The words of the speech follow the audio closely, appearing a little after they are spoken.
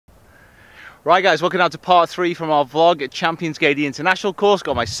Right guys, welcome out to part 3 from our vlog at Champions Gate International course.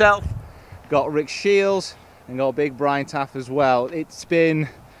 Got myself, got Rick Shields, and got big Brian Taff as well. It's been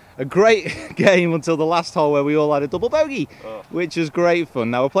a great game until the last hole where we all had a double bogey, which was great fun.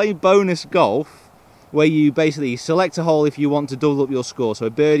 Now we're playing bonus golf, where you basically select a hole if you want to double up your score. So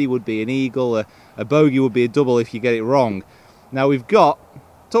a birdie would be an eagle, a bogey would be a double if you get it wrong. Now we've got,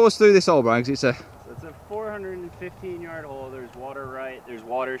 talk us through this hole, Brian, because it's a 415-yard hole. There's water right, there's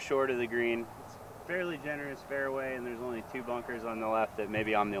water short of the green. It's fairly generous fairway, and there's only 2 bunkers on the left that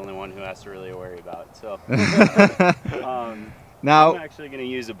maybe I'm the only one who has to really worry about. So now I'm actually going to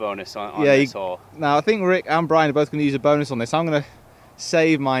use a bonus on this hole. Now I think Rick and Brian are both going to use a bonus on this. I'm going to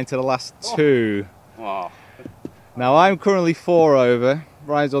save mine to the last 2. Wow. Now I'm currently 4 over.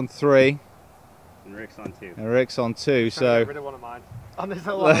 Brian's on 3. And Rick's on 2. And Rick's on 2. So get rid of one of mine. On this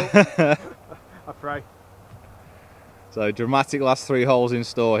hole. I pray. So dramatic last 3 holes in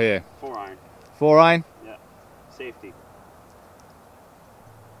store here. 4 iron. 4 iron? Yeah. Safety.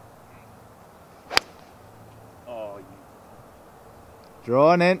 Oh.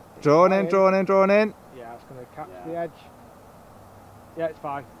 Drawing in, drawing in, drawing in, drawing in. Yeah, it's going to catch the edge. Yeah, it's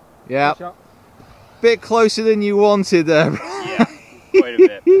fine. Yeah. Bit closer than you wanted there. Yeah, quite a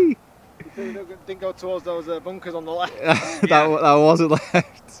bit. You didn't go towards those bunkers on the left. that wasn't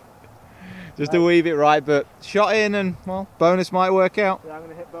left. Just a wee bit right, but shot in and, well, bonus might work out. Yeah, I'm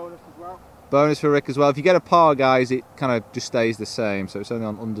going to hit bonus as well. Bonus for Rick as well. If you get a par, guys, it kind of just stays the same, so it's only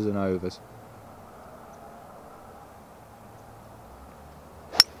on unders and overs.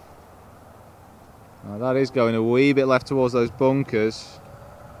 Now that is going a wee bit left towards those bunkers.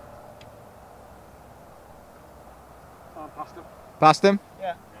 Oh, past him. Past him?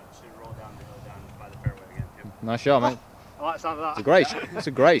 Yeah. Should roll down by the fairway again. Nice shot, mate. I like the sound of that. It's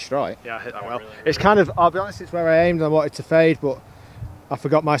a great strike. Yeah, I hit that well. Really, really It's kind of, I'll be honest, it's where I aimed and I wanted to fade, but I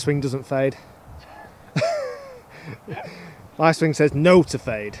forgot my swing doesn't fade. My swing says no to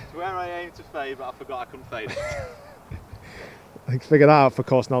fade. It's where I aimed to fade, but I forgot I couldn't fade it. I figured that out for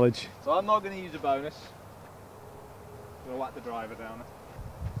course knowledge. So I'm not going to use a bonus. I'm going to whack the driver down.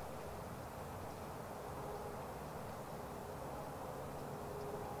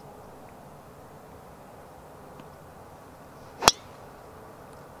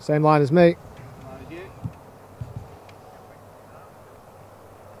 Same line as me.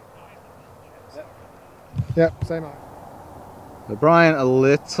 Yep, same line. So Brian, a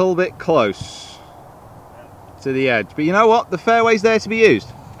little bit close to the edge, but you know what? The fairway's there to be used.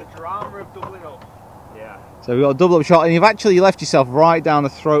 The drama of doubling up. Yeah. So we've got a double up shot, and you've actually left yourself right down the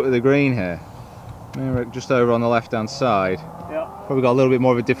throat of the green here. Me and Rick just over on the left hand side. Yeah. Probably got a little bit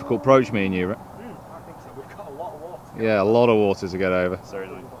more of a difficult approach, me and you, Rick. I think so. We've got a lot of water. Yeah, a lot of water to get over.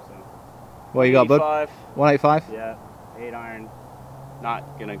 Certainly. What you got, bud? 185? Yeah, 8 iron.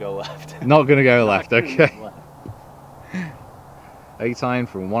 Not gonna go left. Not gonna go left, okay. 8 iron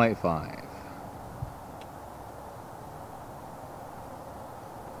from 185.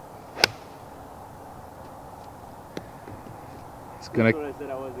 It's gonna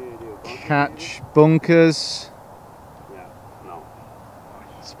catch bunkers. Yeah, no.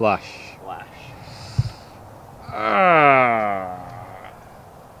 Splash. Flash.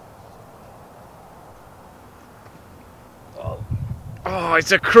 Oh,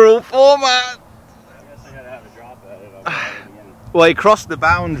 it's a cruel format. I guess I gotta have a drop at it. Again. Well, he crossed the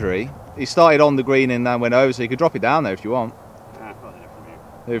boundary. He started on the green and then went over, so you could drop it down there if you want. I'll hit it from here.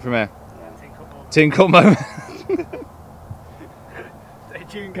 Do it from here. Yeah. Tin cup moment. Stay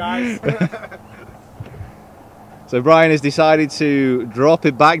tuned, guys. So Brian has decided to drop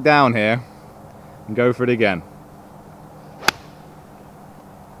it back down here and go for it again.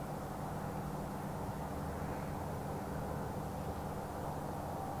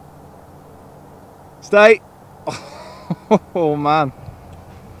 Stay. Oh man.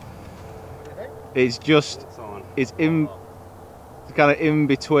 It's just, it's kind of in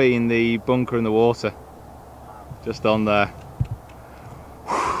between the bunker and the water. Just on there.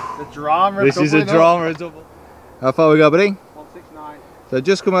 The drama. This is a drama of double. How far we go, buddy? 169. So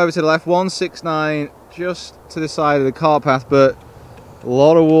just come over to the left, 169, just to the side of the cart path, but a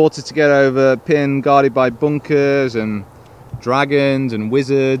lot of water to get over, pin guarded by bunkers and dragons and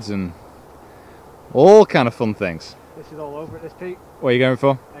wizards and all kind of fun things. This is all over at this peak. What are you going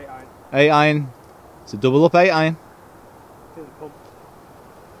for? 8 iron. 8 iron. It's a double up 8 iron. Feel the pump.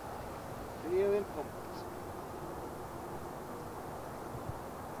 Feeling pumped.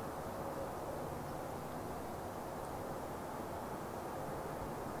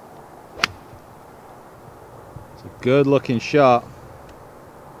 It's a good looking shot.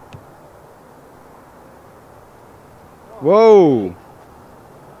 Whoa!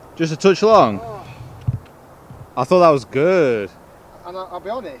 Just a touch long? Oh. I thought that was good. And I'll be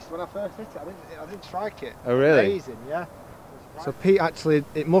honest, when I first hit it, I didn't strike it. Oh really? Amazing, yeah. So Pete actually,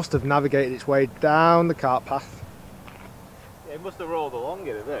 it must have navigated its way down the cart path. Yeah, it must have rolled along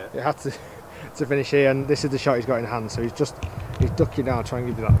it a bit. It had to finish here, and this is the shot he's got in hand. So he's ducking down, trying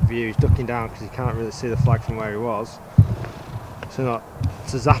to give you that view. He's ducking down because he can't really see the flag from where he was. So not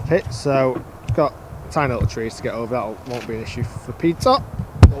to zap it. So he's got tiny little trees to get over. That won't be an issue for Pete.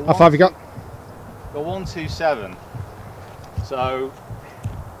 How far have you got? Got 127. So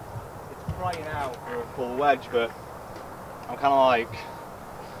it's crying out for a full wedge, but I'm kind of like,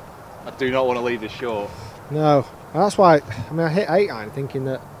 I do not want to leave this short. No, and that's why. I mean, I hit 8 iron thinking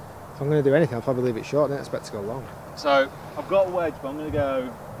that if I'm going to do anything, I'll probably leave it short. I didn't expect to go long. So I've got a wedge, but I'm going to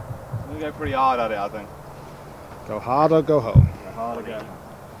go pretty hard at it. I think. Go hard or go home. Go hard or go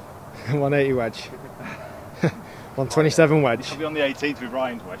home. 180 wedge. 127 wedge. I'll be on the 18th with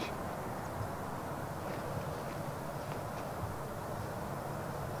Ryan's wedge.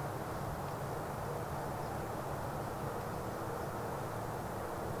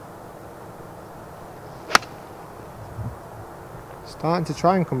 Starting to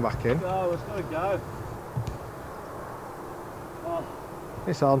try and come back in. Go, it's got to go. Oh,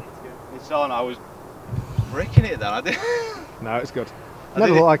 It's on. it's on. I was bricking it then. I did. No, it's good. I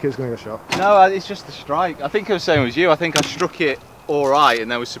Never did looked it- like it was going to go short. No, it's just the strike. I think I was saying with you. I think I struck it all right,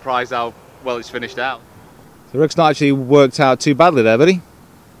 and then was surprised how well it's finished out. The rug's not actually worked out too badly there, buddy.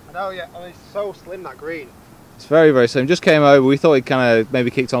 I know, yeah. I mean, it's so slim, that green. It's very, very slim. Just came over. We thought it kind of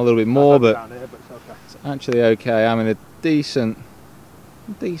maybe kicked on a little bit more, but Down here, but it's okay. it's actually okay. I'm in a decent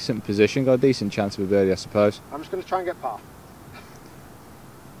position. Got a decent chance of a birdie, I suppose. I'm just going to try and get par.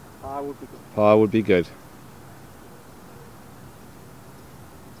 Par would be good. Par would be good.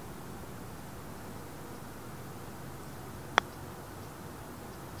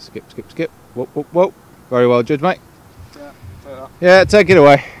 Skip, skip, skip. Whoa, whoa, whoa. Very well judged, mate. Yeah, like that. Yeah, take it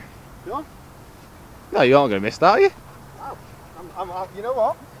away. You on? No, you aren't going to miss that, are you? You know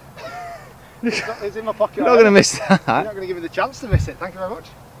what? It's in my pocket. You're not going to miss You're that. not going to give me the chance to miss it. Thank you very much.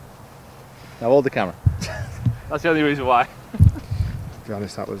 Now hold the camera. That's the only reason why. To be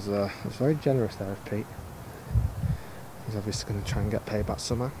honest, that was very generous there of Pete. He's obviously going to try and get payback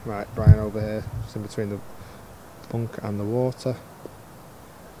somehow. Right, Brian over here, just in between the bunk and the water.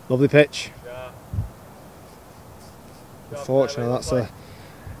 Lovely pitch. Yeah. Unfortunately,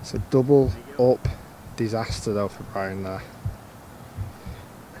 it's a double up disaster though for Brian there.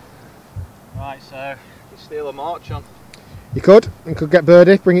 Right, so you steal a march on. You could get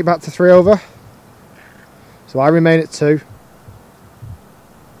birdie, bring it back to 3 over. So I remain at 2.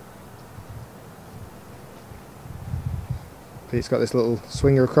 Pete's got this little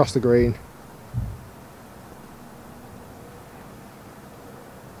swinger across the green.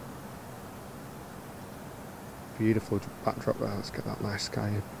 Beautiful backdrop there. Let's get that nice sky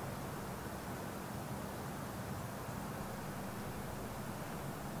in.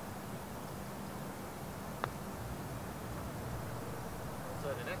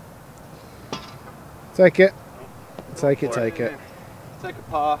 Take it. Take it, take it. Take a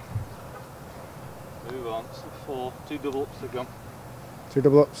par. Move on. It's 4, 2 double ups to go. 2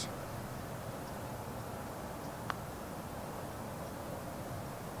 double ups.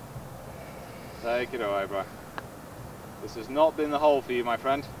 Take it away, bro. This has not been the hole for you, my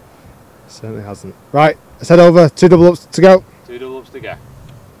friend. Certainly hasn't. Right, let's head over. 2 double ups to go. 2 double ups to go.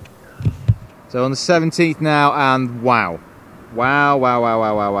 So on the 17th now, and wow. Wow, wow, wow,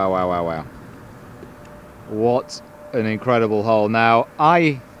 wow, wow, wow, wow, wow, wow. What an incredible hole. Now,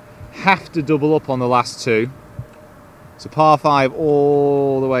 I have to double up on the last 2. It's a par 5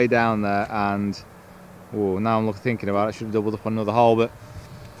 all the way down there, and now I'm thinking about it. I should have doubled up on another hole, but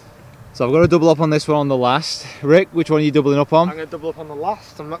so I've got to double up on this one on the last. Rick, which one are you doubling up on? I'm going to double up on the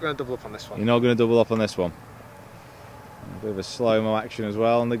last. I'm not going to double up on this one. You're not going to double up on this one. A bit of a slow-mo action as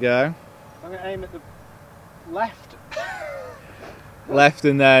well on the go. I'm going to aim at the left. Left,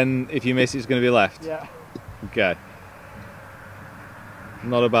 and then if you miss, it's going to be left. Yeah. Okay.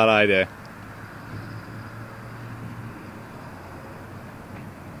 Not a bad idea.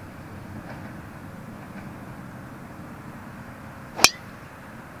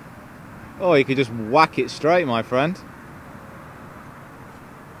 Oh, you could just whack it straight, my friend.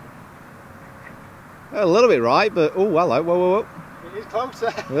 A little bit right, but oh, hello, whoa, whoa, whoa. It is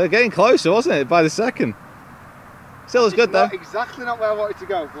closer. We're getting closer, wasn't it, by the second? Still as good though. Exactly not where I wanted to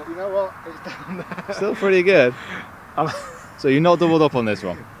go, but you know what? It's down there. Still pretty good. So you're not doubled up on this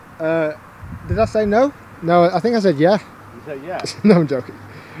one? Did I say no? No, I think I said yeah. You said yeah. No, I'm joking.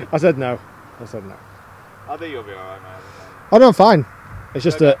 I said no. I said no. I think you'll be alright, man. Oh no, I'm fine. It's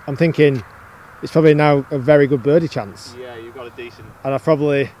just that I'm thinking it's probably now a very good birdie chance. Yeah, you've got a decent. And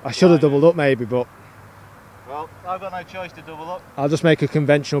I should have doubled up maybe, but Well, I've got no choice to double up. I'll just make a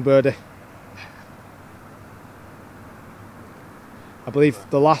conventional birdie. I believe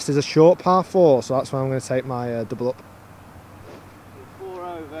the last is a short par 4, so that's why I'm going to take my double up. 4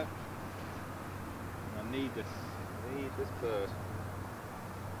 over. I need this. I need this bird.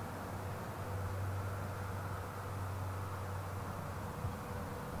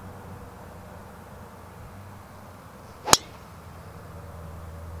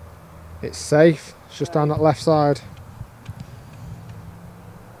 It's safe. It's just down that left side.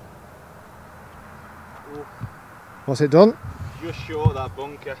 What's it done? Just short of that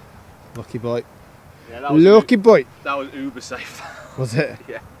bunker. Lucky boy. Yeah, that was Lucky boy. That was uber safe. Was it?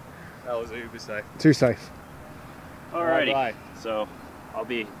 Yeah, that was uber safe. Too safe. Alrighty. Right. So I'll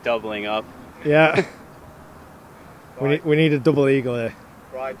be doubling up. Yeah. Right. we need a double eagle here.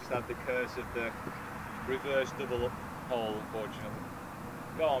 Right, just had the curse of the reverse double up hole, unfortunately.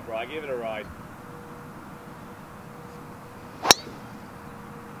 Go on, Brian, give it a ride. Just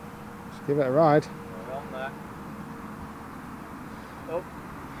give it a ride. We're on there. Oh,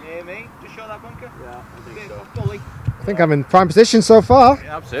 near me. Just show that bunker. Yeah, I think so. Fully. I think I'm in prime position so far.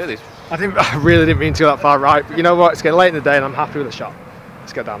 Yeah, absolutely. I really didn't mean to go that far right, but you know what? It's getting late in the day and I'm happy with the shot.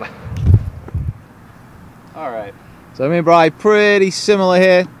 Let's get down there. All right. So me and Brian pretty similar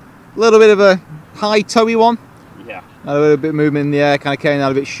here. A little bit of a high toey one. Yeah. Had a little bit of movement in the air, kind of came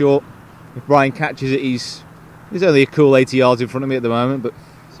out a bit short. If Brian catches it, he's only a cool 80 yards in front of me at the moment, but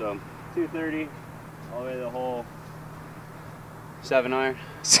So 230 all the way to the hole. 7 iron.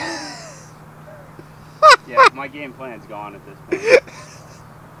 Yeah, my game plan's gone at this point.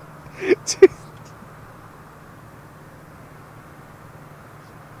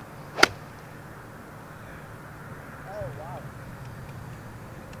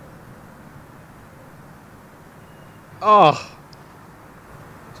 oh,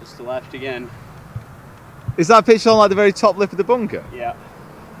 Just to left again. is that pitch on like the very top lip of the bunker? Yeah.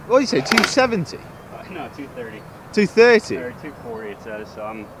 What did you say, 270? No, 230. 230 Or 240 it says, so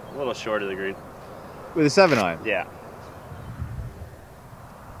I'm a little short of the green. with a 7 iron? Yeah.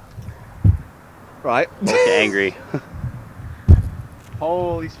 Right. Look angry.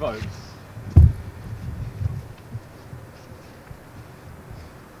 Holy smokes.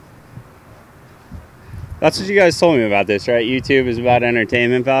 That's what you guys told me about this, right? YouTube is about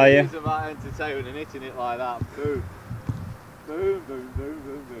entertainment value. It's about entertainment and hitting it like that. Boom. Boom, boom, boom,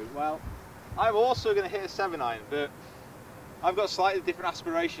 boom, boom. Well, I'm also going to hit a 7 iron, but I've got slightly different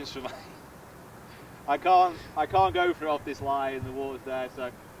aspirations for mine. I can't go for it off this lie and the water's there, so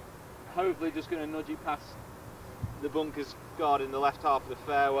hopefully just going to nudge it past the bunker's guard in the left half of the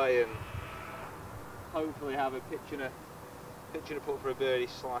fairway and hopefully have a pitch and a putt for a birdie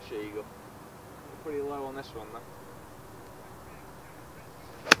 / eagle. Pretty low on this one though.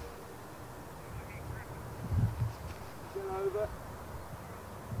 Get over.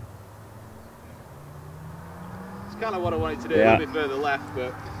 It's kind of what I wanted to do, Yeah. a little bit further left,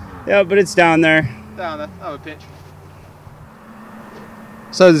 but Yeah, but it's down there. down there, have a pitch.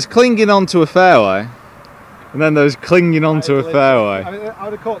 So there's clinging onto a fairway, and then there's clinging onto a fairway. I mean, I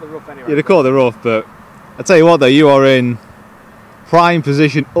would have caught the rough anyway. You'd have caught the rough, but I tell you what though, you are in prime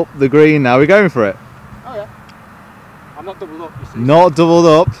position up the green now. We're going for it. Oh yeah. I'm not doubled up, you see. Not doubled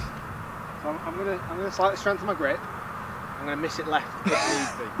up. So I'm gonna slightly strengthen my grip. I'm gonna miss it left if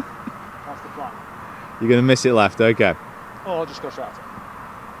needs be. That's the plan. You're going to miss it left, okay. Or I'll just go straight at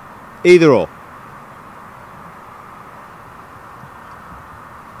it. Either or.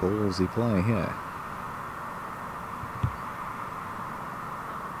 Ballsy play here.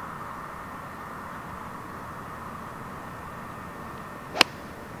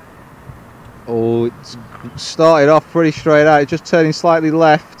 Oh, it's started off pretty straight out, just turning slightly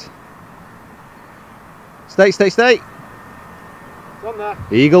left. Stay, stay, stay. It's on there.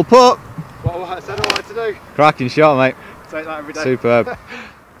 Eagle putt. What I said I wanted to do. Cracking shot, mate. Take that every day. Superb.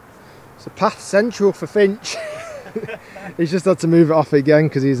 It's a path central for Finch. He's just had to move it off again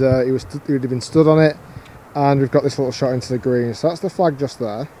because he would have been stood on it, and we've got this little shot into the green. So that's the flag just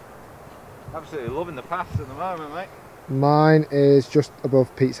there. Absolutely loving the paths at the moment, mate. Mine is just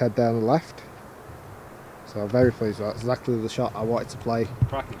above Pete's head there on the left. So I'm very pleased with that. It's exactly the shot I wanted to play.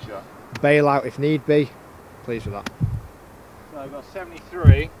 Cracking shot. Bail out if need be. Pleased with that. So I've got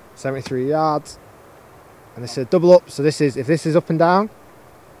 73. 73 yards. And this is a double up. So this is, if this is up and down,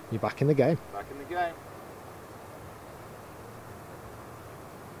 you're back in the game. Back in the game.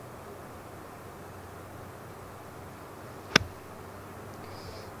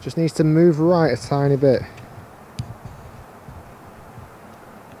 Just needs to move right a tiny bit.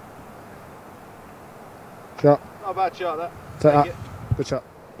 Shot. Not a bad shot, that. Take that. Good shot.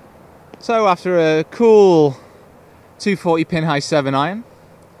 So after a cool 240 pin high 7 iron,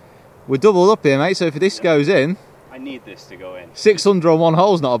 we're doubled up here, mate. So if this goes in, I need this to go in. 600 on one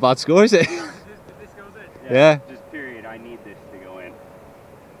hole's not a bad score, is it? If this goes in. Yeah. Just period. I need this to go in.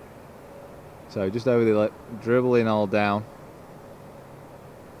 So just over the dribble in all down.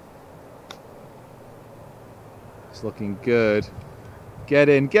 It's looking good. Get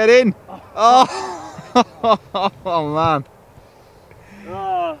in, get in! Oh, oh man.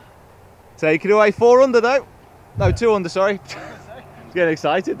 Oh. Take it away, 4 under though. No, 2 under, sorry. Getting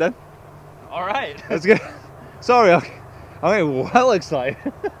excited then. All right. Let's go. Sorry, I'm getting well excited.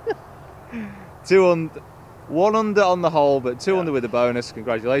 2 under, 1 under on the hole, but 2 under with the bonus.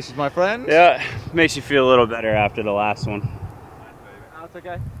 Congratulations, my friend. Yeah, makes you feel a little better after the last one. That's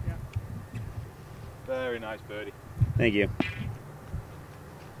okay. Yeah. Very nice birdie. Thank you.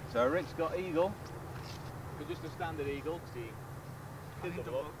 So Rick's got eagle, but just a standard eagle. Didn't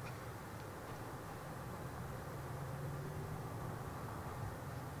double up.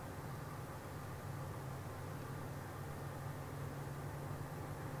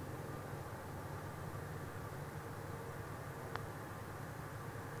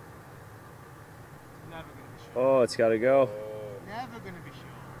 Never gonna be short. Oh, it's got to go. Never gonna be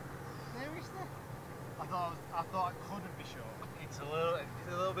short. Seriously? I thought it couldn't be short. It's a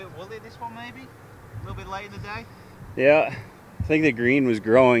little bit woolly, this one maybe. A little bit late in the day. Yeah, I think the green was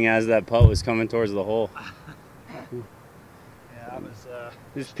growing as that putt was coming towards the hole. Yeah, that was.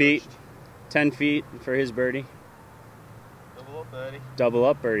 This is Pete, 10 feet for his birdie. Double up birdie. Double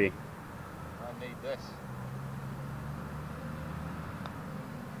up birdie. I need this.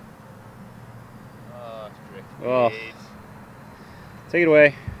 Oh, it's drifting. Oh. Take it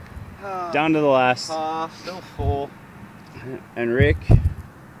away. Down to the last. Still 4. And Rick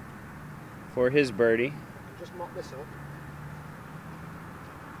for his birdie. Just mop this up.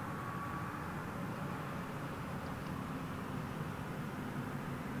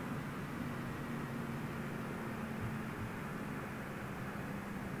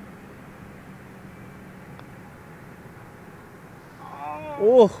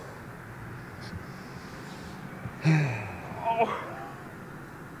 Oh.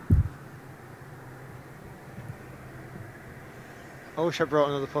 I wish I brought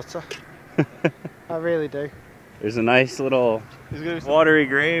another putter. I really do. There's a nice little There's going to be some, watery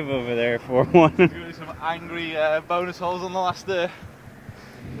grave over there for one. there's gonna be some angry bonus holes on the last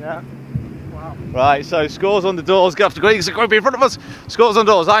Yeah. Wow. Right, so scores on the doors. Go after Greg, going to be in front of us. Scores on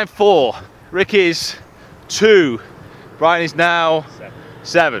doors. I'm 4. Rick is 2. Brian is now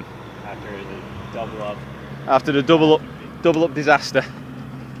 7. After the double up. After the double up disaster.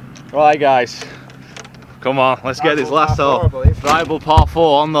 Right, guys. Come on, let's get this last hole. Rival par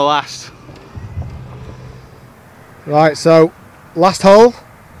 4 on the last. Right, so last hole.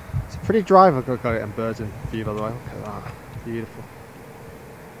 It's a pretty drive. I've got it and birds in view, by the way. Look at that. Beautiful.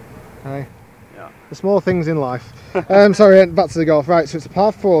 Hey. Yeah. The small things in life. Sorry, back to the golf. Right, so it's a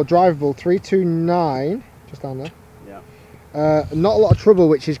par 4, drivable, 329, just down there. Yeah. Not a lot of trouble,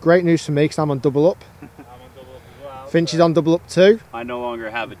 which is great news for me because I'm on double up. I'm on double up as well. Finch is on double up too. I no longer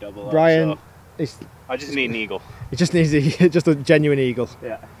have a double up. Brian, So I just need an eagle. he just needs just a genuine eagle.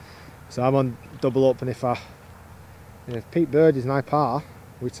 Yeah. So I'm on double up, and if Pete Bird is an I par,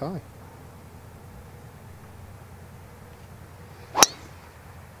 we tie.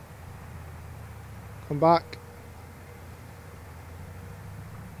 Come back.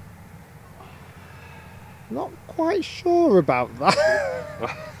 Not quite sure about that.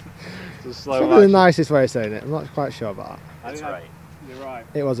 It's a It's slow probably the nicest way of saying it. I'm not quite sure about that. That's right. You're right.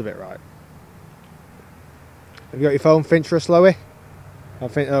 It was a bit right. Have you got your phone, Finch, for a slowie? I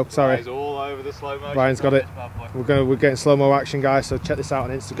think. Oh, sorry. Brian's all over the slow motion. Brian's got it. We're getting slow mo action, guys. So check this out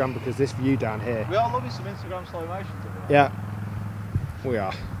on Instagram because this view down here. We are loving some Instagram slow motion. Yeah, we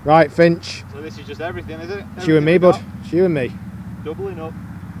are. Right, Finch. So this is just everything, is it? It's you and me, bud. It's you and me. Doubling up.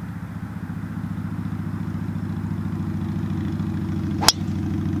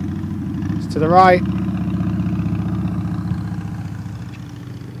 It's to the right.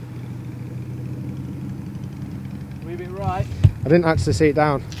 We've been right. I didn't actually see it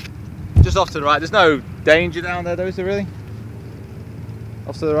down. Just off to the right. There's no danger down there, though, is there really?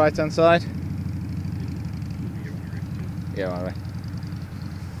 Off to the right hand side. Yeah, right.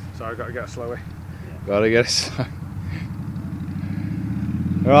 Sorry, I've got to get a slowie. Gotta get it.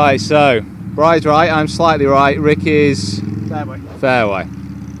 Right, so Bride's right, I'm slightly right. Rick is Fairway. fairway.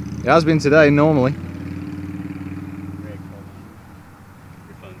 It has been today normally. Rick,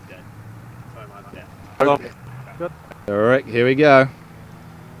 your phone's dead. Sorry, mine's dead. So Rick, here we go.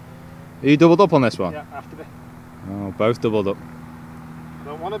 Are you doubled up on this one? Yeah, I have to be. Oh, both doubled up. I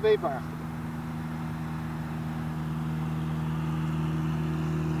don't want to be, but I have to be.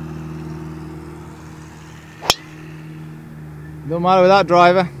 Don't matter with that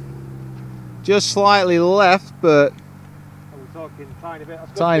driver. Just slightly left, but Oh, we're talking tiny bit.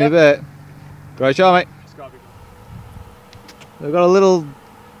 That's good, tiny yeah. bit. Great shot, mate. It's got to be good. We've got a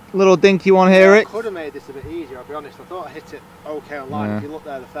little dinky one here, I Rick. could have made this a bit easier, I'll be honest. I thought I hit it okay on line. Yeah. If you look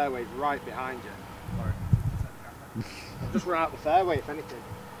there, the fairway's right behind you. Sorry. I've just run out the fairway, if anything.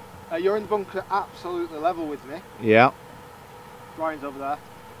 You're in the bunker absolutely level with me. Yeah, Brian's over there.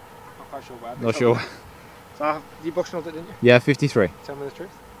 Not quite sure where. not sure. So you bucksnelled it, didn't you? Yeah, 53. Tell me the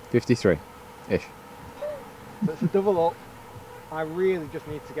truth. 53-ish. So it's a double up. I really just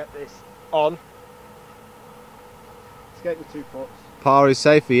need to get this on. Skate with 2 putts. Par is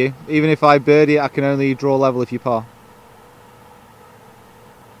safe for you. Even if I birdie it, I can only draw level if you par.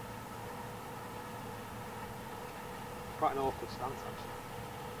 Quite an awkward stance, actually.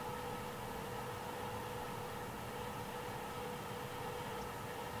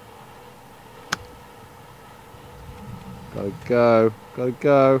 Gotta go, gotta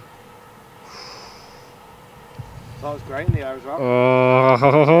go. That was great in the air as well. Oh,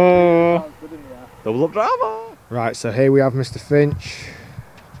 That was good in the air. double up driver. Right, so here we have Mr. Finch.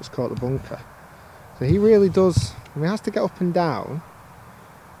 Just caught the bunker. So he really does, I mean, he has to get up and down,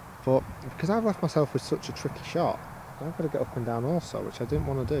 but because I've left myself with such a tricky shot, I've got to get up and down also, which I didn't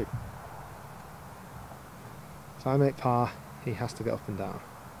want to do. So I make par, he has to get up and down.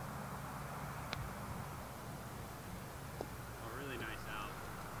 A really nice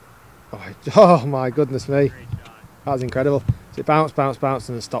out. Oh my goodness me, Great shot. that was incredible. So it bounced, bounced, bounced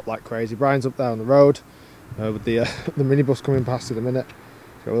and then stopped like crazy. Brian's up there on the road with the the minibus coming past in a minute.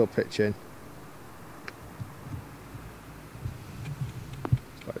 Got a little pitch in.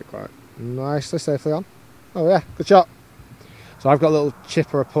 Got it quite nicely, safely on. Oh yeah, good shot. So I've got a little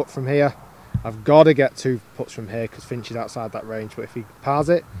chip or a putt from here. I've got to get 2 putts from here because Finch is outside that range, but if he pars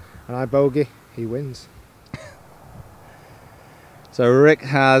it and I bogey, he wins. So Rick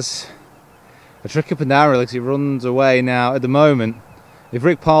has a trick up and down really because he runs away now. At the moment, if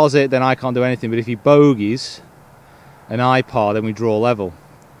Rick pars it, then I can't do anything, but if he bogeys and I par, then we draw level.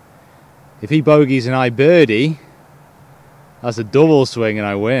 If he bogeys and I birdie, that's a double swing and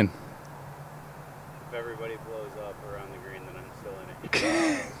I win. If everybody blows up around the green, then I'm still in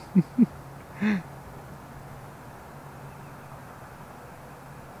it.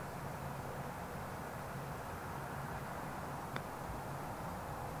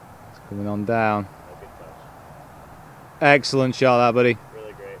 It's coming on down. Oh, good touch. Excellent shot that, buddy.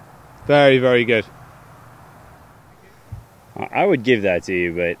 Really great. Very, very good. I would give that to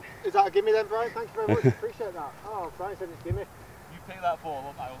you, but Is that a gimme then, Brian? Thank you very much, appreciate that. Oh, Brian said it's gimme. You pick that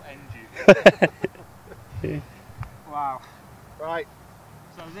ball up, I will end you. Wow. Right.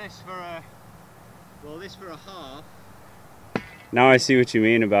 So this for a half. now I see what you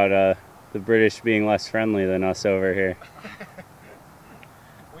mean about the British being less friendly than us over here.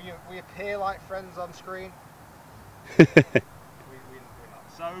 We appear like friends on screen. We're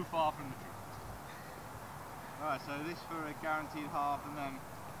not so far from the truth. Alright, so this for a guaranteed half, and then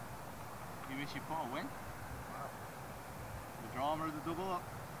you miss your putt, a win. Wow. The drama of the double up.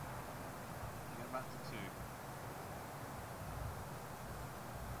 Get back to 2.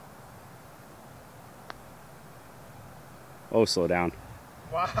 Oh, slow down.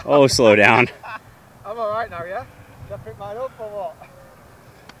 Wow. Oh, slow down. I'm alright now, yeah? Should I pick mine up or what?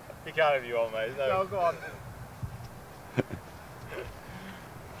 You can if you want, mate. No, go on.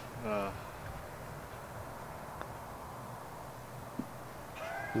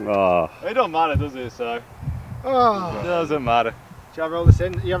 Oh, It don't matter, does it? So Oh. it doesn't matter. Shall I roll this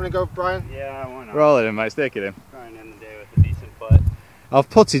in? Are you having a go, Brian? yeah, why not? Roll it in, mate. Stick it in. Try and end the day with a decent putt. I've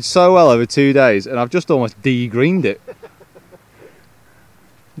putted so well over 2 days, and I've just almost de-greened it.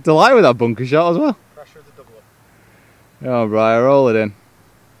 Delighted with that bunker shot as well. Pressure of the double up. Oh, Brian, roll it in.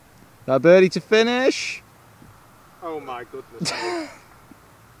 That birdie to finish. Oh my goodness.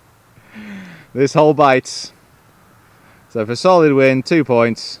 This hole bites. So for solid win, 2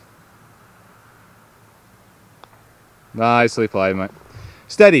 points. Nicely played, mate.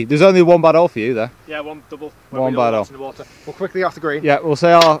 Steady. There's only one bad hole for you there. Yeah, one double. One bad hole. In the water. We'll quickly off the green. Yeah, we'll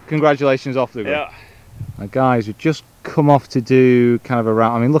say our congratulations off the green. Yeah. Now, guys, we've just come off to do kind of a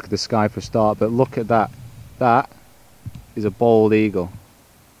round. I mean, look at the sky for a start, but look at that. That is a bald eagle.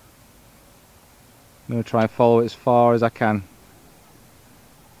 I'm going to try and follow it as far as I can.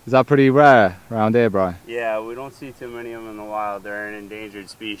 Is that pretty rare around here, Brian? Yeah, we don't see too many of them in the wild. They're an endangered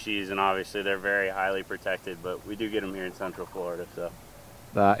species, and obviously they're very highly protected, but we do get them here in Central Florida, so.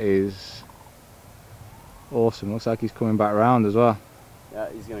 That is awesome. Looks like he's coming back around as well. Yeah,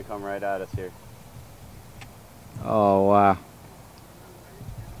 he's gonna come right at us here. Oh wow.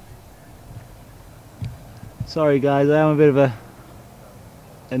 Sorry guys, I am a bit of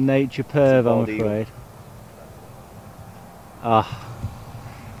a nature perv, I'm afraid. Ah,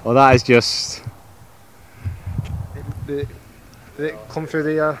 well that is just... Did it come through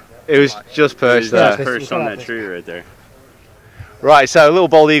the... It was just perched there. Perched on that tree right there. Right, so a little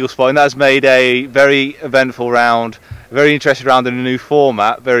bald eagle spot, and that's made a very eventful round, a very interesting round in a new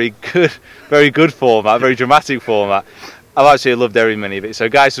format, very good format, very dramatic format. I've actually loved every minute of it. So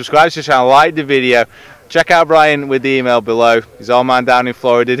guys, subscribe to the channel, like the video, check out Brian with the email below. He's our man down in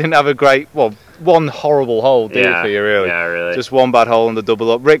Florida. Didn't have a great, well, one horrible hole, did it for you really? Yeah, really. Just one bad hole in the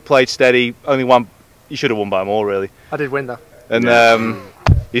double up. Rick played steady, only one, you should have won by more really. I did win though. And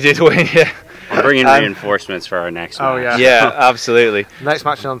you did win, yeah. I'm bringing reinforcements for our next match. Oh yeah. Yeah, absolutely. Next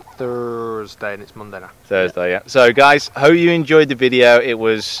match is on Thursday and it's Monday now. Thursday, yeah. So guys, hope you enjoyed the video. It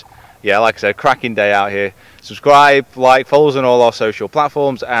was, yeah, like I said, cracking day out here. Subscribe, like, follow us on all our social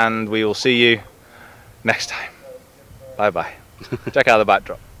platforms, and we will see you next time. Bye bye. Check out the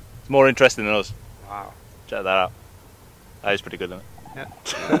backdrop. It's more interesting than us. Wow. Check that out. That is pretty good, isn't it? Yeah.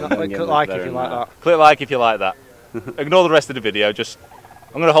 Click like if you like that. Click like if you like that. Ignore the rest of the video. Just,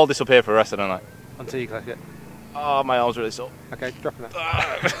 I'm going to hold this up here for the rest of the night. Until you click it. Oh, my arm's really sore. Okay, dropping it.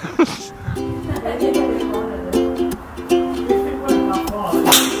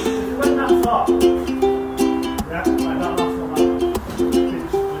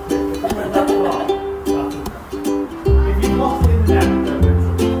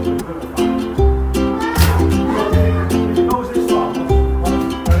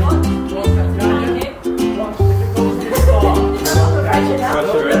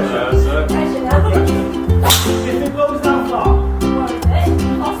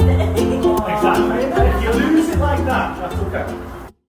 Exactly. If you lose it like that, that's okay.